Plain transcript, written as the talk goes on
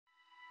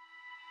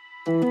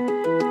Building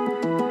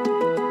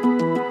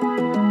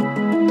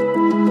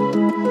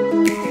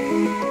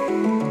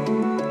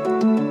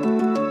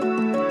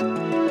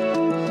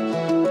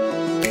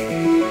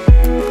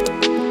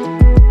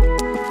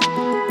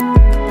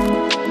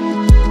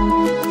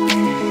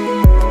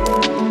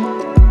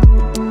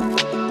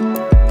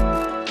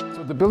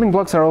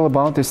blocks are all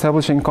about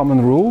establishing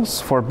common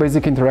rules for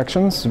basic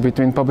interactions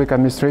between public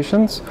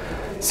administrations,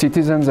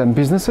 citizens and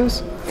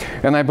businesses.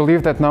 And I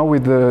believe that now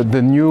with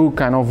the new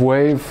kind of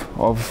wave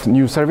of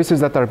new services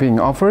that are being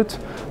offered,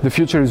 the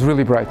future is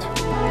really bright.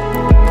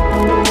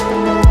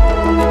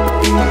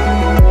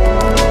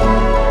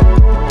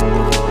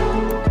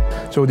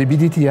 So the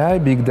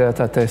BDTI, Big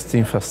Data Test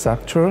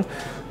Infrastructure,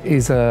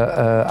 is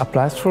a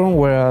platform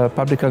where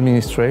public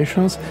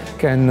administrations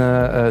can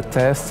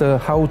test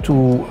how to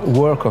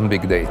work on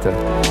big data.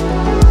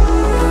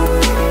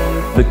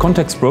 The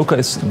context broker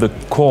is the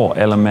core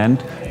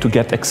element to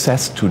get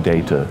access to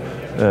data.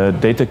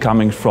 Data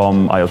coming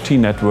from IoT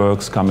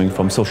networks, coming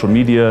from social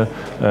media,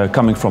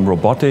 coming from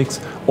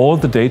robotics, all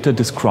the data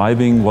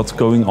describing what's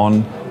going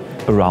on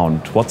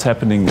around, what's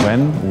happening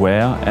when,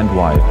 where and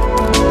why.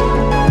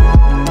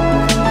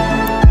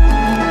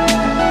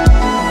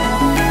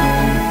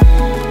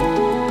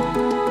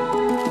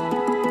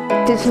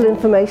 Digital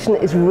information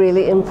is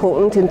really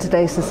important in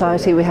today's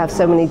society. We have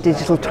so many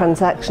digital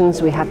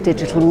transactions, we have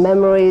digital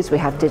memories, we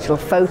have digital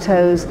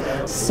photos,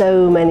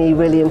 so many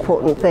really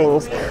important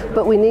things.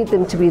 But we need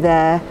them to be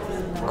there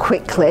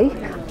quickly,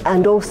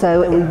 and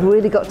also we've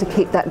really got to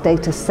keep that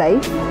data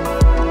safe.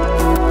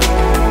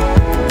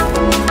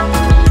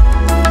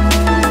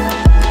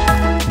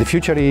 The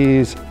future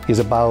is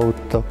about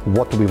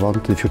what we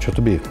want the future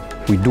to be.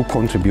 We do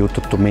contribute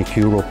to make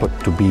Europe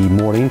to be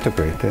more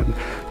integrated,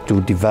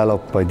 to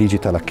develop a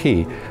digital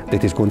acquis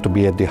that is going to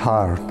be at the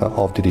heart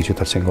of the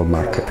digital single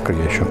market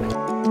creation.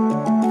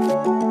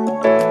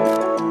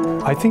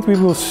 I think we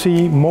will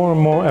see more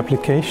and more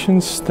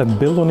applications that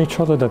build on each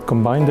other, that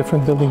combine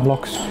different building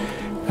blocks,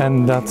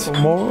 and that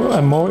more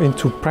and more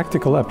into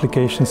practical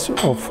applications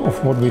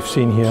of what we've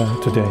seen here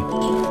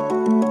today.